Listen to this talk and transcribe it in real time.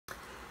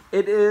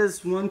It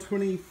is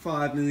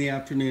 1:25 in the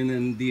afternoon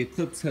and the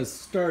eclipse has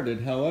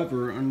started.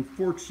 However,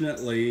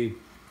 unfortunately,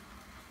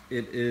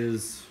 it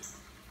is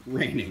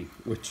raining,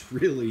 which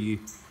really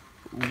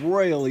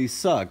royally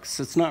sucks.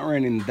 It's not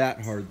raining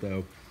that hard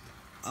though.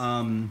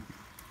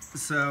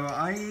 So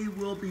I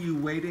will be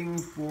waiting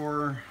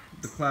for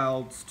the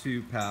clouds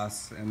to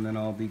pass and then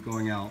I'll be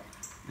going out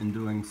and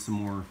doing some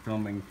more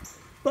filming.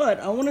 But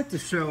I wanted to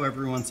show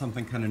everyone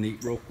something kind of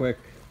neat real quick.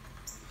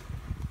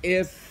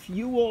 If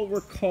you will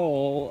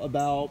recall,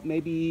 about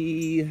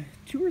maybe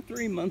 2 or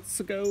 3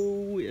 months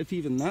ago, if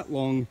even that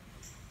long,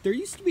 there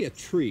used to be a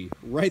tree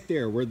right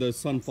there where those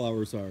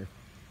sunflowers are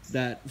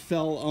that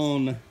fell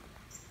on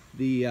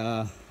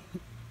the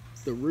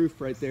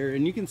roof right there,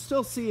 and you can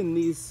still see in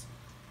these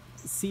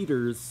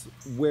cedars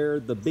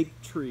where the big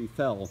tree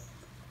fell.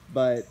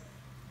 But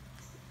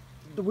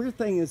the weird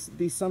thing is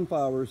these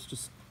sunflowers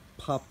just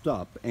popped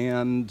up,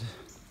 and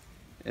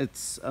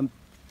it's a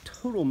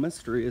total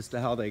mystery as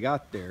to how they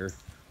got there.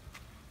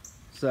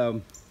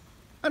 So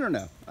I don't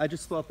know, I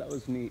just thought that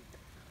was neat.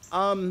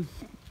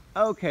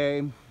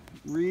 Okay,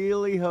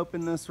 really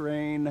hoping this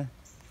rain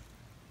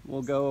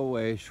will go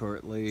away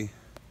shortly,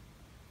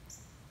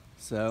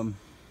 so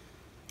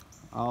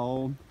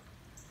I'll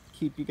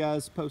keep you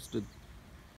guys posted.